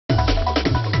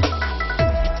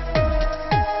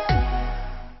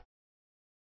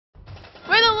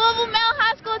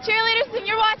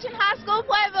watching High School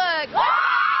Playbook.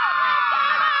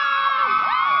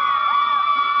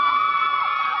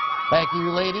 Thank you,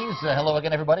 ladies. Hello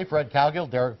again, everybody. Fred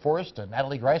Cowgill, Derek Forrest, and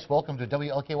Natalie Grice. Welcome to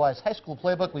WLKY's High School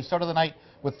Playbook. We started the night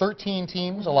with 13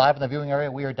 teams alive in the viewing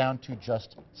area. We are down to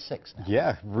just 6 now.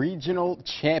 Yeah, regional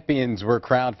champions were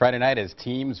crowned Friday night as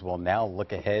teams will now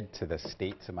look ahead to the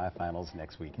state semifinals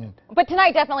next weekend. But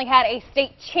tonight definitely had a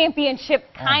state championship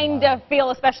kind of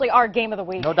feel, especially our game of the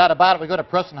week. No doubt about it. We go to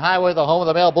Preston Highway, the home of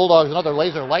the male Bulldogs, another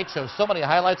laser light show. So many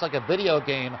highlights like a video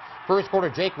game. First quarter,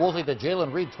 Jake Woolsey to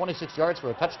Jalen Reed, 26 yards for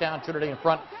a touchdown. Trinity in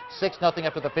front, 6-0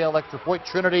 after the failed extra point.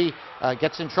 Trinity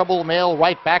gets in trouble. Male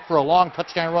right back for a long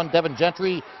touchdown run. Devin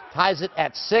Gentry ties it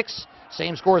at 6.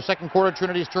 Same score as second quarter.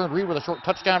 Trinity's turned. Reed with a short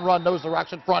touchdown run. Knows the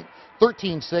Rocks in front.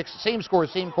 13-6. Same score,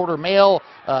 same quarter. Male,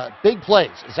 big plays.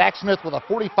 Zach Smith with a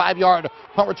 45-yard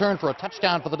punt return for a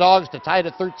touchdown for the Dogs to tie it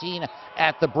at 13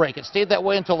 at the break. It stayed that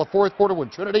way until the fourth quarter when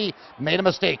Trinity made a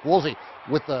mistake. Woolsey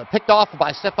with the picked off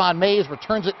by Stephon Mays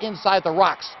returns it inside the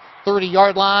Rocks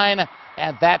 30-yard line,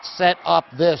 and that set up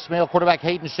this. Male quarterback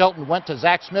Hayden Shelton went to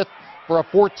Zach Smith for a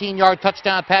 14-yard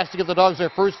touchdown pass to give the Dogs their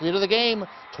first lead of the game.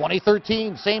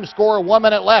 2013, same score, 1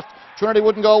 minute left. Trinity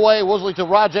wouldn't go away. Woolsey to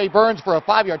Rajay Burns for a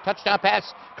 5-yard touchdown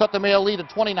pass. Cut the Male lead to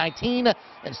 2019.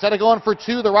 Instead of going for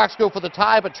 2, the Rocks go for the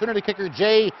tie, but Trinity kicker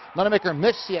Jay Nunemaker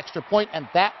missed the extra point, and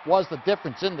that was the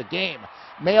difference in the game.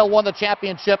 Male won the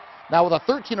championship. Now with a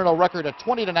 13-0 record, a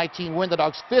 20-19 win, the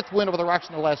Dogs' 5th win over the Rocks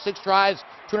in the last 6 tries.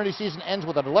 Trinity season ends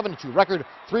with an 11-2 record,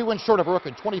 3 wins short of a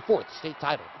record 24th state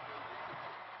title.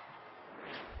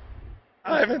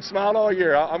 I haven't smiled all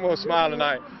year. I'm going to smile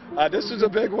tonight. This is a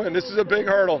big win. This is a big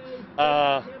hurdle.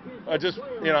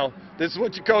 This is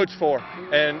what you coach for.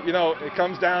 And, it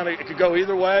comes down, it could go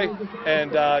either way.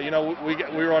 And,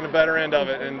 we were on the better end of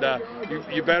it. And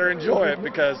you better enjoy it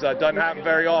because it doesn't happen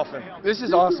very often. This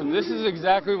is awesome. This is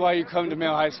exactly why you come to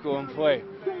Male High School and play.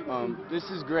 This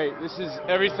is great. This is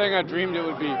everything I dreamed it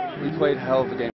would be. We played a hell of a game.